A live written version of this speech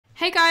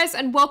Hey guys,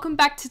 and welcome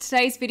back to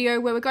today's video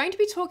where we're going to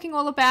be talking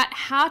all about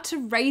how to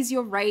raise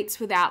your rates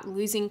without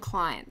losing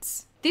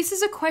clients. This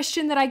is a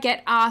question that I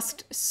get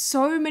asked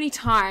so many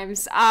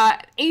times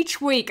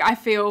each week, I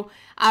feel,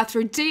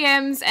 through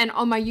DMs and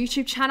on my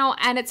YouTube channel,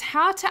 and it's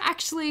how to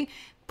actually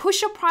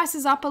push your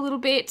prices up a little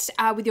bit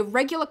with your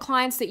regular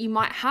clients that you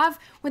might have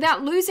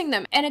without losing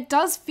them. And it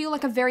does feel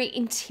like a very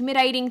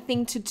intimidating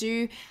thing to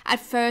do at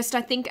first.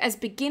 I think as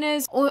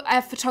beginners or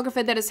a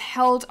photographer that has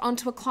held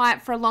onto a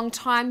client for a long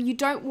time, you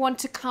don't want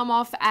to come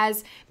off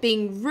as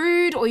being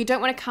rude, or you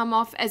don't want to come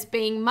off as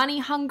being money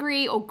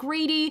hungry or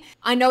greedy.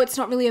 I know it's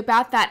not really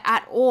about that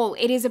at all.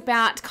 It is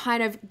about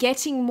kind of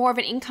getting more of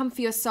an income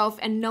for yourself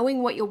and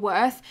knowing what you're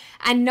worth,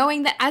 and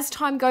knowing that as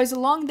time goes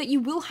along that you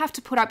will have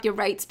to put up your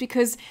rates,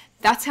 because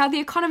that's how the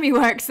economy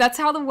works. That's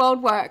how the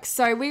world works.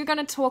 So we're going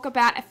to talk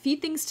about a few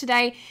things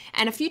today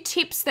and a few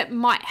tips that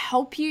might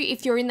help you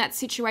if you're in that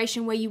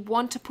situation where you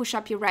want to push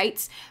up your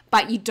rates,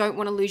 but you don't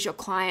want to lose your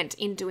client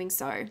in doing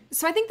so.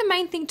 So I think the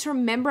main thing to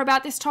remember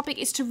about this topic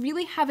is to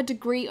really have a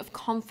degree of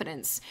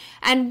confidence.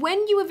 And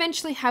when you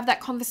eventually have that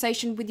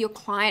conversation with your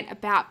client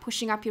about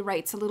pushing up your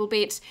rates a little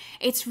bit,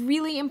 it's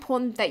really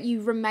important that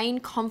you remain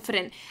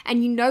confident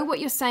and you know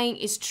what you're saying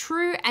is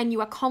true and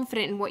you are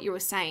confident in what you are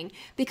saying.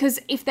 Because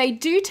if they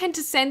do tend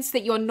to sense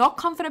that you're not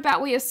confident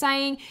about what you're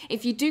saying,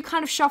 if you do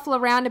kind of shuffle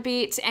around a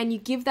bit and you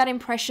give that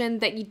impression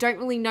that you don't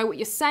really know what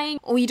you're saying,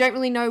 or you don't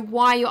really know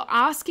why you're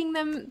asking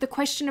them the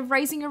question of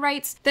raising your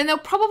rates, then they'll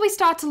probably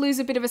start to lose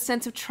a bit of a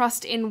sense of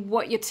trust in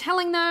what you're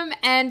telling them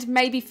and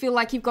maybe feel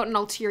like you've got an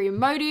ulterior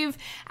motive.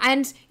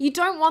 And you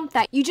don't want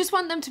that. You just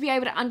want them to be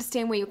able to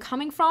understand where you're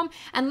coming from.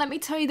 And let me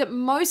tell you that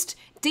most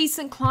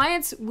decent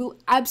clients will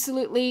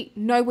absolutely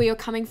know where you're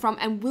coming from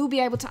and will be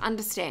able to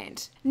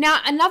understand. Now,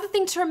 another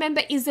thing to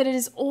remember is that it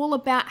is all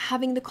about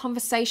having the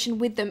conversation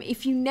with them.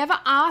 If you never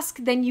ask,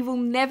 then you will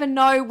never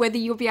know whether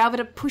you'll be able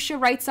to push your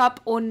rates up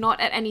or not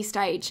at any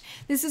stage.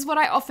 This is what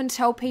I often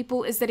tell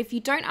people, is that if you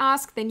don't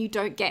ask, then you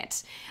don't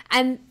get.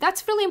 And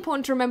that's really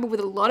important to remember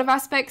with a lot of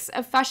aspects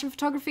of fashion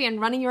photography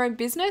and running your own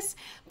business.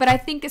 But I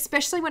think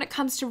especially when it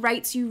comes to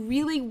rates, you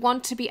really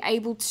want to be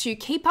able to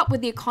keep up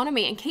with the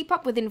economy and keep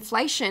up with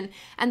inflation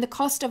and the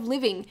cost of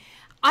living.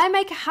 I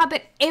make a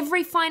habit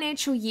every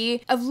financial year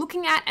of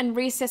looking at and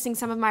reassessing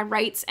some of my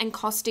rates and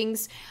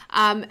costings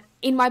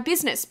in my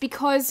business,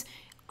 because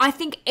I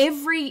think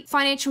every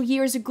financial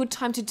year is a good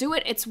time to do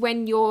it. It's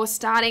when you're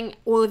starting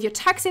all of your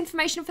tax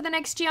information for the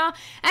next year,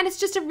 and it's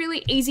just a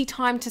really easy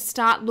time to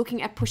start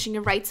looking at pushing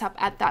your rates up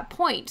at that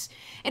point.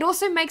 It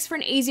also makes for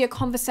an easier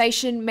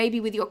conversation maybe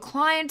with your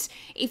client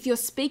if you're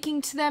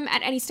speaking to them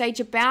at any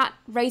stage about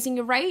raising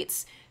your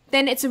rates.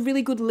 Then it's a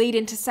really good lead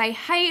in to say,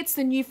 hey, it's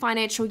the new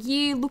financial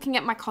year, looking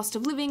at my cost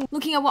of living,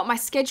 looking at what my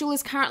schedule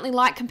is currently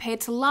like compared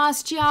to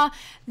last year.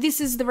 This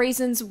is the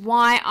reasons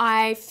why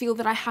I feel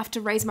that I have to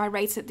raise my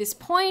rates at this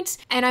point,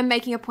 and I'm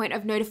making a point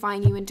of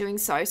notifying you in doing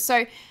so.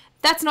 So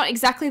that's not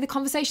exactly the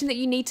conversation that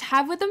you need to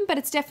have with them, but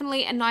it's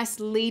definitely a nice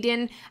lead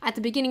in at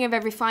the beginning of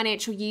every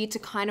financial year to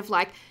kind of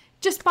like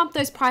just bump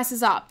those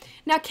prices up.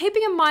 Now,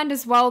 keeping in mind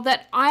as well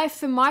that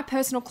for my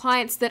personal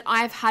clients that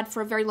I've had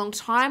for a very long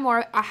time,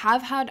 or I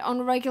have had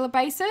on a regular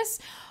basis,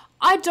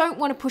 I don't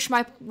want to push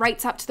my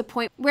rates up to the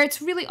point where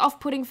it's really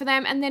off-putting for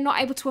them and they're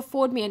not able to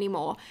afford me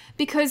anymore.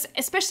 Because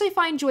especially if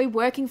I enjoy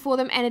working for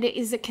them and it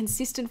is a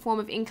consistent form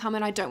of income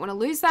and I don't want to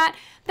lose that,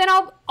 then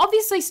I'll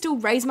obviously still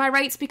raise my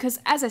rates, because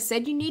as I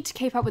said, you need to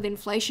keep up with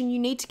inflation. You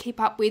need to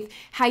keep up with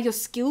how your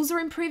skills are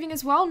improving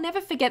as well.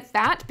 Never forget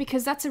that,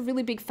 because that's a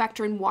really big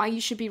factor in why you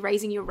should be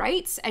raising your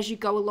rates as you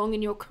go along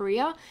in your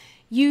career.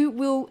 You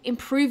will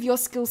improve your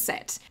skill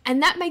set,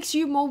 and that makes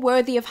you more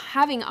worthy of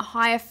having a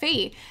higher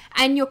fee.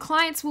 And your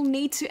clients will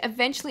need to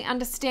eventually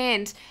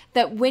understand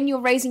that when you're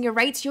raising your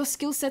rates, your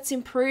skill sets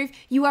improve.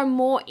 You are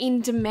more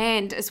in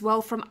demand as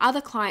well from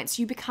other clients.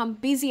 You become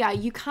busier.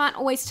 You can't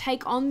always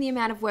take on the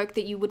amount of work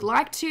that you would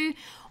like to,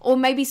 or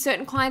maybe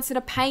certain clients that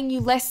are paying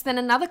you less than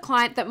another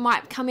client that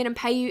might come in and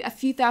pay you a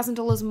few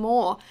 $1,000s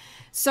more.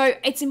 So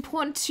it's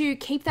important to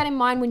keep that in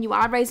mind when you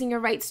are raising your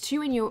rates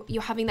too, and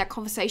you're having that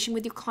conversation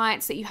with your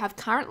clients that you have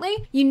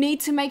currently. You need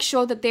to make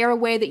sure that they're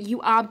aware that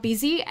you are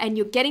busy and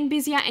you're getting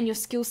busier and your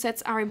skill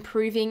sets are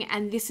improving,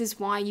 and this is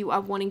why you are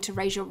wanting to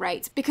raise your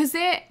rates, because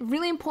they're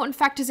really important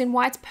factors in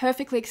why it's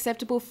perfectly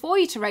acceptable for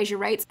you to raise your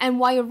rates, and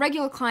why your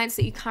regular clients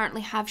that you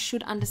currently have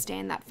should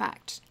understand that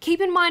fact.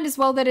 Keep in mind as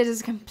well that it is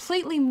a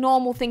completely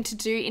normal thing to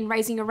do in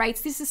raising your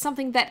rates. This is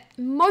something that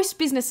most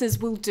businesses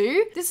will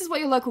do. This is what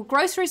your local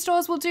grocery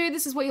stores will do.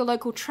 This is what your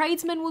local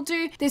tradesmen will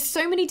do. There's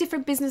so many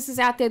different businesses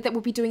out there that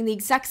will be doing the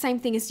exact same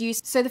thing as you.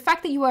 So the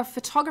fact that you are a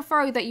photographer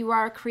or that you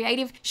are a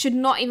creative should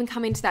not even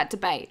come into that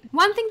debate.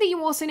 One thing that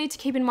you also need to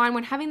keep in mind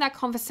when having that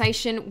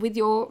conversation with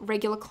your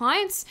regular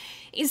clients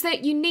is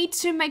that you need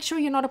to make sure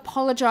you're not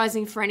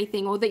apologizing for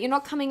anything, or that you're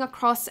not coming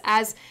across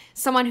as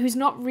someone who's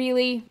not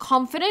really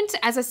confident,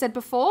 as I said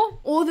before,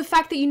 or the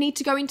fact that you need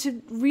to go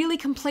into really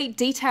complete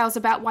details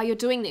about why you're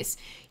doing this.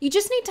 You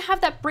just need to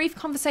have that brief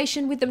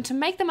conversation with them to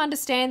make them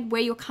understand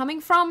where you're coming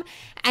coming from.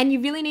 And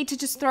you really need to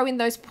just throw in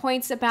those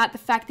points about the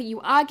fact that you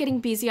are getting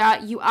busier,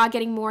 you are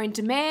getting more in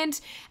demand,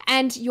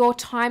 and your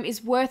time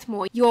is worth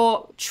more.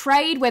 Your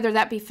trade, whether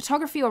that be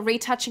photography or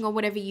retouching or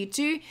whatever you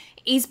do,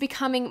 is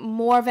becoming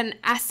more of an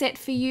asset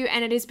for you,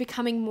 and it is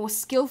becoming more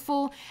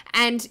skillful,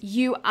 and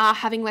you are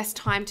having less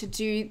time to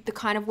do the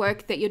kind of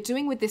work that you're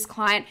doing with this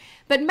client.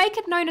 But make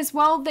it known as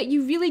well that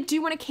you really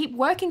do want to keep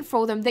working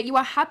for them, that you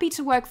are happy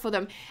to work for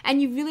them,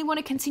 and you really want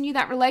to continue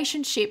that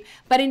relationship.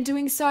 But in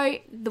doing so,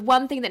 the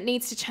one thing that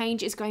needs to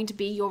change is going to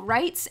be your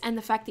rates and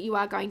the fact that you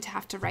are going to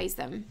have to raise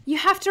them. You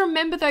have to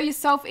remember though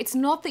yourself, it's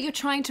not that you're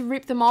trying to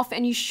rip them off,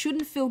 and you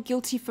shouldn't feel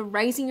guilty for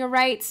raising your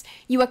rates.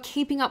 You are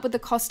keeping up with the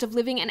cost of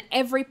living, and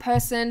every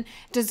person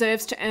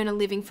deserves to earn a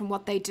living from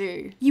what they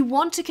do. You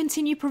want to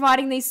continue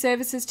providing these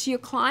services to your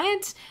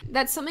client.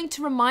 That's something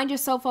to remind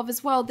yourself of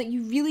as well, that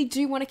you really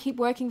do want to keep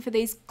working for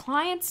these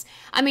clients.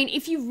 I mean,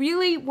 if you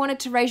really wanted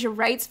to raise your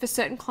rates for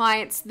certain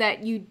clients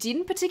that you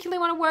didn't particularly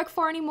want to work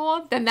for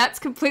anymore, then that's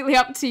completely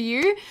up to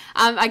you.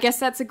 I guess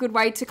that's a good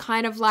way to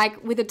kind of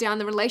like wither down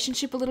the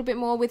relationship a little bit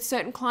more with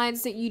certain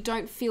clients that you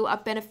don't feel are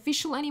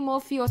beneficial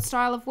anymore for your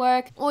style of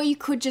work, or you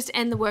could just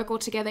end the work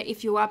altogether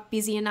if you are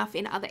busy enough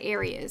in other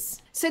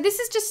areas. So this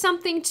is just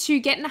something to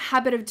get in a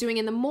habit of doing,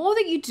 and the more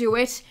that you do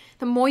it,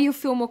 the more you'll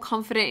feel more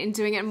confident in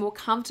doing it and more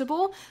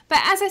comfortable. But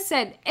as I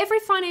said, every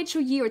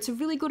financial year, it's a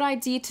really good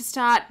idea to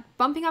start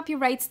bumping up your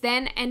rates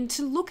then, and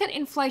to look at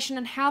inflation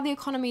and how the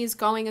economy is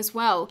going as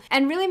well,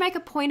 and really make a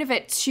point of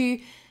it to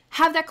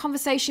have that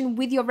conversation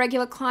with your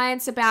regular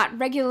clients about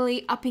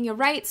regularly upping your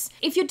rates.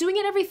 If you're doing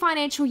it every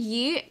financial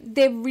year,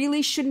 there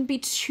really shouldn't be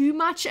too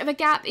much of a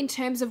gap in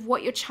terms of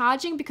what you're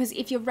charging, because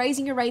if you're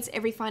raising your rates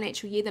every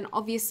financial year, then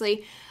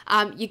obviously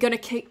you're going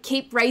to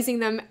keep raising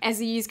them as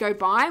the years go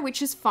by,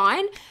 which is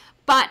fine.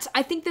 But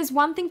I think there's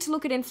one thing to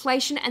look at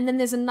inflation, and then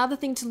there's another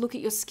thing to look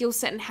at your skill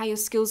set and how your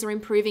skills are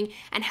improving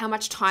and how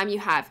much time you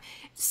have.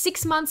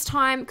 6 months'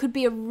 time could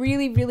be a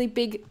really, really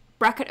big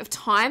bracket of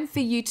time for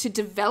you to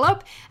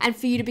develop and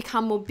for you to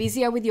become more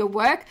busier with your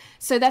work.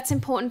 So that's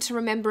important to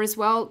remember as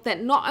well,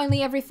 that not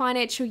only every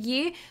financial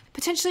year,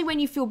 potentially when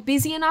you feel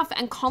busy enough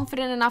and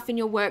confident enough in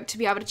your work to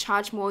be able to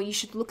charge more, you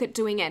should look at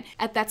doing it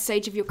at that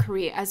stage of your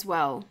career as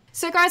well.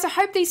 So guys, I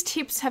hope these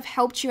tips have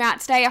helped you out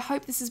today. I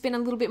hope this has been a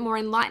little bit more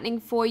enlightening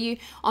for you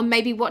on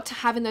maybe what to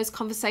have in those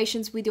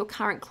conversations with your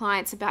current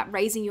clients about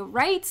raising your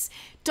rates.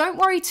 Don't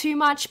worry too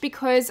much,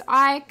 because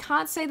I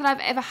can't say that I've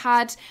ever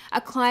had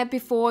a client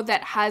before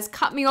that has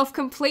cut me off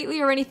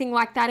completely or anything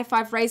like that if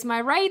I've raised my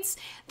rates.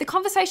 The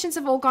conversations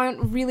have all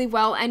gone really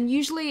well, and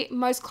usually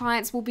most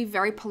clients will be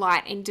very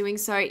polite in doing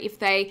so. If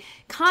they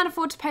can't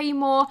afford to pay you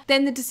more,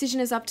 then the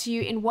decision is up to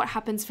you in what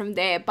happens from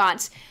there.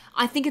 But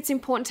I think it's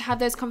important to have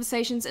those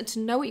conversations and to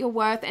know what you're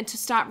worth, and to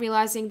start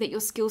realizing that your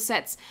skill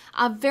sets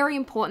are very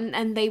important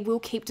and they will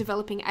keep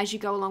developing as you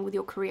go along with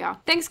your career.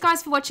 Thanks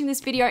guys for watching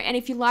this video, and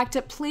if you liked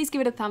it, please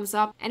give it a thumbs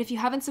up. And if you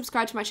haven't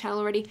subscribed to my channel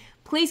already,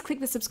 please click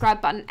the subscribe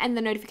button and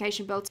the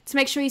notification bell to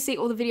make sure you see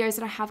all the videos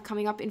that I have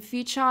coming up in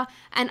future,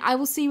 and I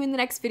will see you in the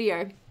next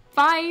video.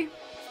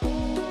 Bye!